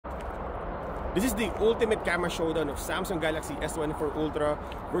This is the ultimate camera showdown of Samsung Galaxy S24 Ultra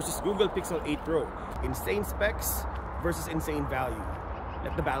versus Google Pixel 8 Pro. Insane specs versus insane value.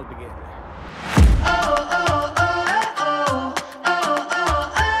 Let the battle begin.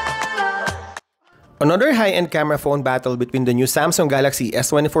 Another high-end camera phone battle between the new Samsung Galaxy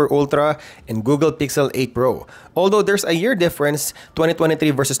S24 Ultra and Google Pixel 8 Pro. Although there's a year difference, 2023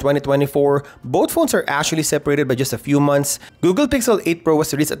 versus 2024, both phones are actually separated by just a few months. Google Pixel 8 Pro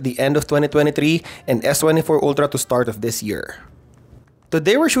was released at the end of 2023 and S24 Ultra to start of this year.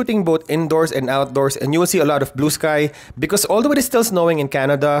 Today we're shooting both indoors and outdoors, and you will see a lot of blue sky because although it is still snowing in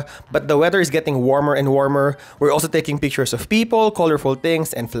Canada, but the weather is getting warmer and warmer, we're also taking pictures of people, colorful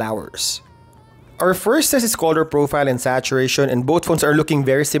things, and flowers. Our first test is color profile and saturation, and both phones are looking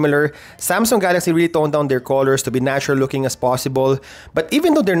very similar. Samsung Galaxy really toned down their colors to be natural looking as possible, but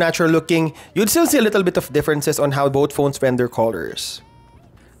even though they're natural looking, you'd still see a little bit of differences on how both phones render colors.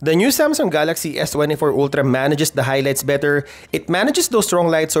 The new Samsung Galaxy S24 Ultra manages the highlights better. It manages those strong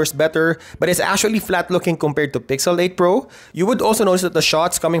light source better, but it's actually flat looking compared to Pixel 8 Pro. You would also notice that the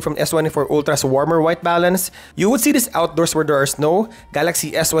shots coming from S24 Ultra's warmer white balance. You would see this outdoors where there are snow.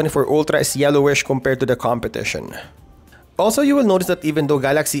 Galaxy S24 Ultra is yellowish compared to the competition. Also, you will notice that even though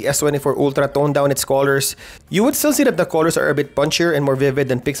Galaxy S24 Ultra toned down its colors, you would still see that the colors are a bit punchier and more vivid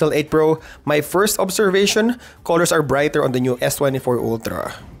than Pixel 8 Pro. My first observation, colors are brighter on the new S24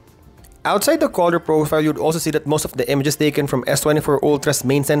 Ultra. Outside the color profile, you'd also see that most of the images taken from S24 Ultra's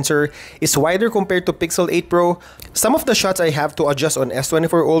main sensor is wider compared to Pixel 8 Pro. Some of the shots I have to adjust on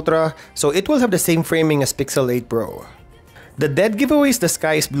S24 Ultra, so it will have the same framing as Pixel 8 Pro. The dead giveaway is the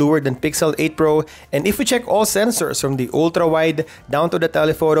sky is bluer than Pixel 8 Pro, and if we check all sensors from the ultra-wide down to the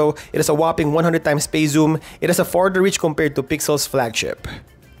telephoto, it is a whopping 100 times space zoom. It has a farther reach compared to Pixel's flagship.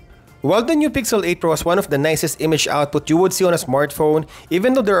 While the new Pixel 8 Pro has one of the nicest image output you would see on a smartphone,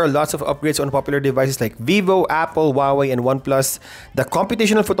 even though there are lots of upgrades on popular devices like Vivo, Apple, Huawei, and OnePlus, the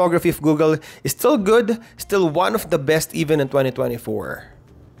computational photography of Google is still good, still one of the best even in 2024.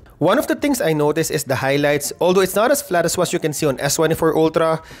 One of the things I noticed is the highlights. Although it's not as flat as what you can see on S24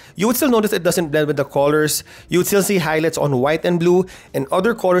 Ultra, you would still notice it doesn't blend with the colors. You would still see highlights on white and blue and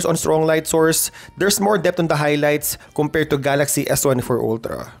other colors on strong light source. There's more depth on the highlights compared to Galaxy S24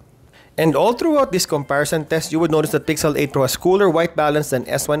 Ultra. And all throughout this comparison test, you would notice that Pixel 8 Pro has cooler white balance than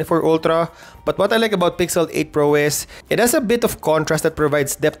S24 Ultra. But what I like about Pixel 8 Pro is, it has a bit of contrast that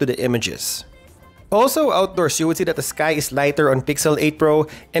provides depth to the images. Also outdoors, you would see that the sky is lighter on Pixel 8 Pro,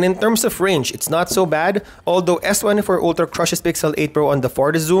 and in terms of range, it's not so bad, although S24 Ultra crushes Pixel 8 Pro on the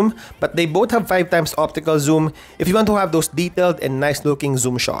farthest zoom, but they both have 5 times optical zoom if you want to have those detailed and nice looking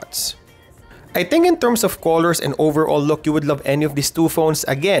zoom shots. I think in terms of colors and overall look, you would love any of these two phones.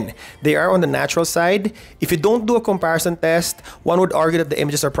 Again, they are on the natural side. If you don't do a comparison test, one would argue that the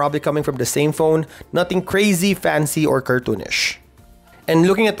images are probably coming from the same phone, nothing crazy, fancy, or cartoonish. And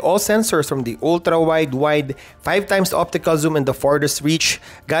looking at all sensors from the ultra-wide, 5 times optical zoom and the farthest reach,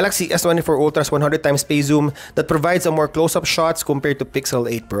 Galaxy S24 Ultra's 100 times space zoom that provides a more close-up shots compared to Pixel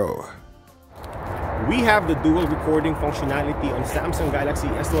 8 Pro. We have the dual recording functionality on Samsung Galaxy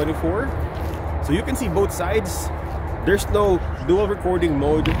S24. So you can see both sides. There's no dual recording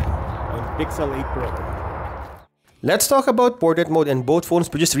mode on Pixel 8 Pro. Let's talk about portrait mode, and both phones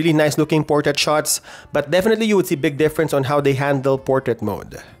produce really nice looking portrait shots, but definitely you would see big difference on how they handle portrait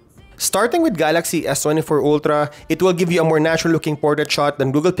mode. Starting with Galaxy S24 Ultra, it will give you a more natural looking portrait shot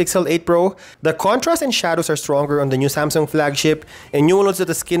than Google Pixel 8 Pro. The contrast and shadows are stronger on the new Samsung flagship, and you will notice that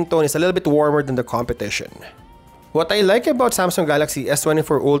the skin tone is a little bit warmer than the competition. What I like about Samsung Galaxy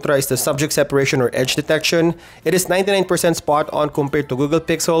S24 Ultra is the subject separation or edge detection. It is 99% spot on compared to Google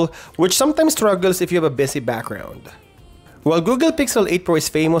Pixel, which sometimes struggles if you have a busy background. While Google Pixel 8 Pro is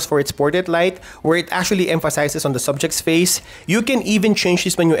famous for its portrait light, where it actually emphasizes on the subject's face, you can even change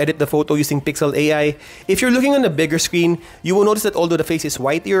this when you edit the photo using Pixel AI. If you're looking on a bigger screen, you will notice that although the face is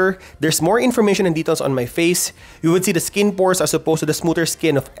whiter, there's more information and details on my face. You would see the skin pores as opposed to the smoother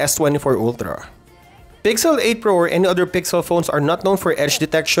skin of S24 Ultra. Pixel 8 Pro or any other Pixel phones are not known for edge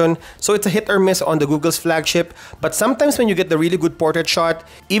detection, so it's a hit or miss on the Google's flagship, but sometimes when you get the really good portrait shot,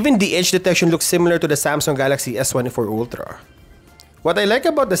 even the edge detection looks similar to the Samsung Galaxy S24 Ultra. What I like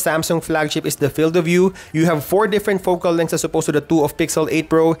about the Samsung flagship is the field of view. You have 4 different focal lengths as opposed to the 2 of Pixel 8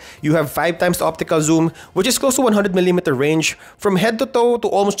 Pro. You have 5 times optical zoom, which is close to 100mm range, from head to toe to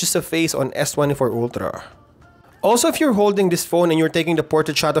almost just a face on S24 Ultra. Also, if you're holding this phone and you're taking the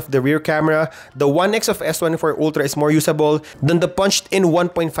portrait shot of the rear camera, the 1x of S24 Ultra is more usable than the punched in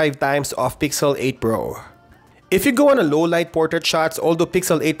 1.5 times of Pixel 8 Pro. If you go on a low light portrait shots, although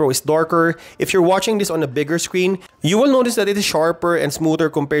Pixel 8 Pro is darker, if you're watching this on a bigger screen, you will notice that it is sharper and smoother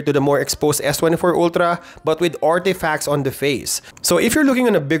compared to the more exposed S24 Ultra, but with artifacts on the face. So if you're looking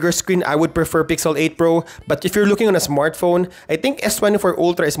on a bigger screen, I would prefer Pixel 8 Pro, but if you're looking on a smartphone, I think S24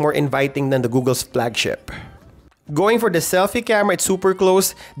 Ultra is more inviting than the Google's flagship. Going for the selfie camera, it's super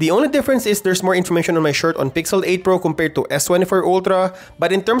close. The only difference is there's more information on my shirt on Pixel 8 Pro compared to S24 Ultra,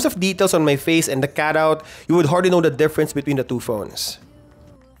 but in terms of details on my face and the cutout, you would hardly know the difference between the two phones.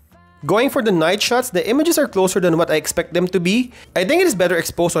 Going for the night shots, the images are closer than what I expect them to be. I think it is better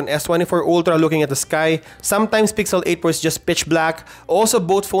exposed on S24 Ultra looking at the sky. Sometimes Pixel 8 Pro is just pitch black. Also,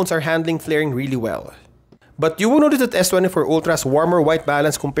 both phones are handling flaring really well. But you will notice that S24 Ultra has warmer white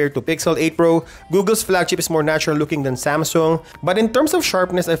balance compared to Pixel 8 Pro. Google's flagship is more natural looking than Samsung. But in terms of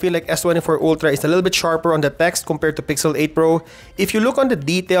sharpness, I feel like S24 Ultra is a little bit sharper on the text compared to Pixel 8 Pro. If you look on the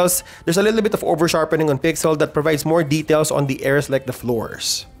details, there's a little bit of over sharpening on Pixel that provides more details on the areas like the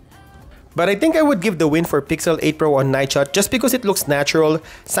floors. But I think I would give the win for Pixel 8 Pro on night shot just because it looks natural.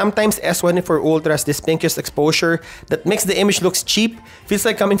 Sometimes S24 Ultra has this pinkish exposure that makes the image looks cheap, feels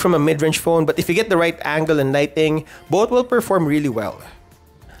like coming from a mid-range phone, but if you get the right angle and lighting, both will perform really well.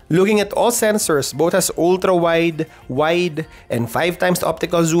 Looking at all sensors, both has ultra-wide, wide, and 5 times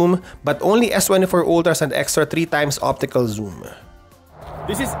optical zoom, but only S24 Ultra has an extra 3 times optical zoom.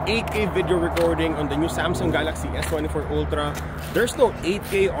 This is 8K video recording on the new Samsung Galaxy S24 Ultra. There's no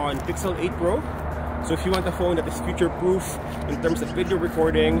 8K on Pixel 8 Pro. So if you want a phone that is future-proof in terms of video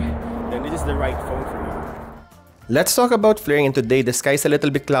recording, then this is the right phone for you. Let's talk about flaring, and today the sky is a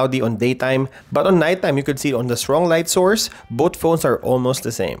little bit cloudy on daytime, but on nighttime you could see on the strong light source, both phones are almost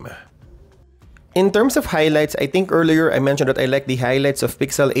the same. In terms of highlights, I think earlier I mentioned that I like the highlights of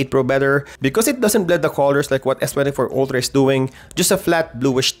Pixel 8 Pro better because it doesn't blend the colors like what S24 Ultra is doing, just a flat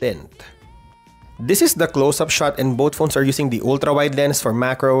bluish tint. This is the close-up shot, and both phones are using the ultra-wide lens for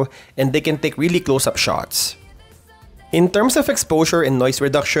macro, and they can take really close-up shots. In terms of exposure and noise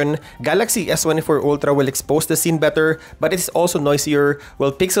reduction, Galaxy S24 Ultra will expose the scene better, but it is also noisier,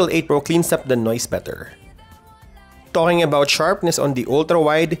 while Pixel 8 Pro cleans up the noise better. Talking about sharpness on the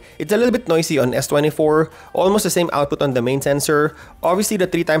ultra-wide, it's a little bit noisy on S24, almost the same output on the main sensor. Obviously, the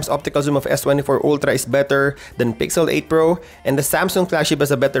 3 times optical zoom of S24 Ultra is better than Pixel 8 Pro, and the Samsung flagship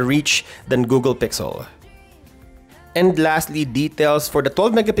has a better reach than Google Pixel. And lastly, details. For the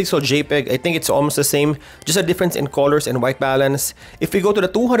 12 megapixel JPEG, I think it's almost the same, just a difference in colors and white balance. If we go to the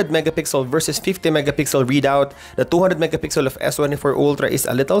 200 megapixel versus 50 megapixel readout, the 200 megapixel of S24 Ultra is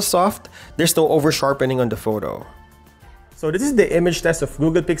a little soft. There's no over sharpening on the photo. So this is the image test of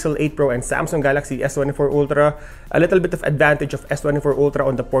Google Pixel 8 Pro and Samsung Galaxy S24 Ultra. A little bit of advantage of S24 Ultra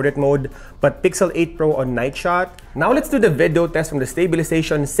on the portrait mode, but Pixel 8 Pro on night shot. Now let's do the video test from the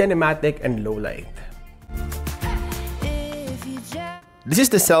stabilization, cinematic, and low light. This is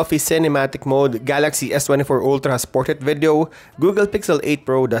the selfie cinematic mode. Galaxy S24 Ultra has portrait video. Google Pixel 8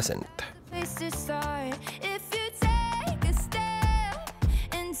 Pro doesn't.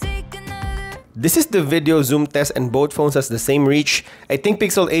 This is the video zoom test, and both phones has the same reach. I think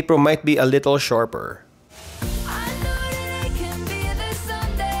Pixel 8 Pro might be a little sharper.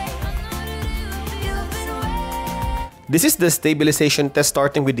 This is the stabilization test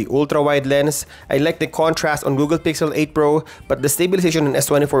starting with the ultra-wide lens. I like the contrast on Google Pixel 8 Pro, but the stabilization on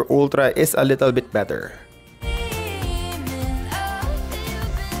S24 Ultra is a little bit better.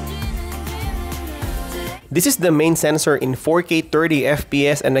 This is the main sensor in 4K 30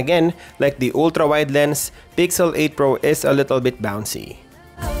 FPS, and again, like the ultra-wide lens, Pixel 8 Pro is a little bit bouncy.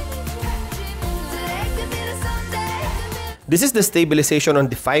 This is the stabilization on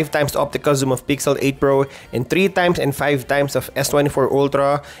the 5 times optical zoom of Pixel 8 Pro and 3 times and 5 times of S24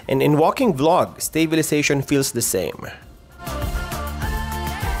 Ultra, and in walking vlog, stabilization feels the same.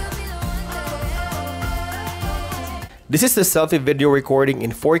 This is the selfie video recording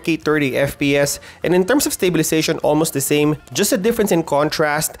in 4K 30 FPS, and in terms of stabilization, almost the same, just a difference in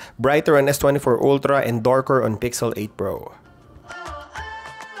contrast, brighter on S24 Ultra and darker on Pixel 8 Pro.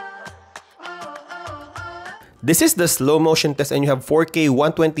 This is the slow motion test, and you have 4K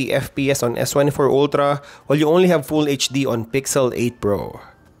 120 FPS on S24 Ultra, while you only have Full HD on Pixel 8 Pro.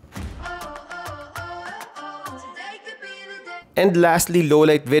 And lastly, low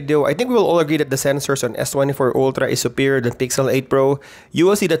light video. I think we will all agree that the sensors on S24 Ultra is superior than Pixel 8 Pro. You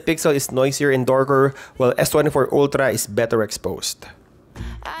will see that Pixel is noisier and darker, while S24 Ultra is better exposed.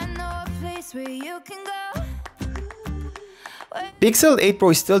 Pixel 8 Pro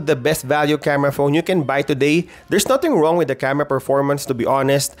is still the best value camera phone you can buy today. There's nothing wrong with the camera performance, to be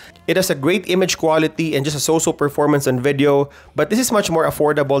honest. It has a great image quality and just a so-so performance on video, but this is much more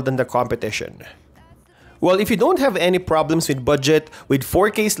affordable than the competition. Well, if you don't have any problems with budget, with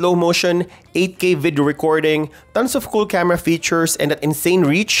 4K slow motion, 8K video recording, tons of cool camera features, and that insane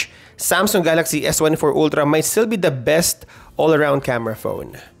reach, Samsung Galaxy S24 Ultra might still be the best all-around camera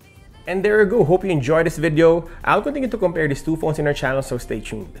phone. And there you go. Hope you enjoyed this video. I'll continue to compare these two phones in our channel, so stay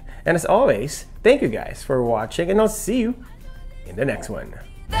tuned. And as always, thank you guys for watching, and I'll see you in the next one.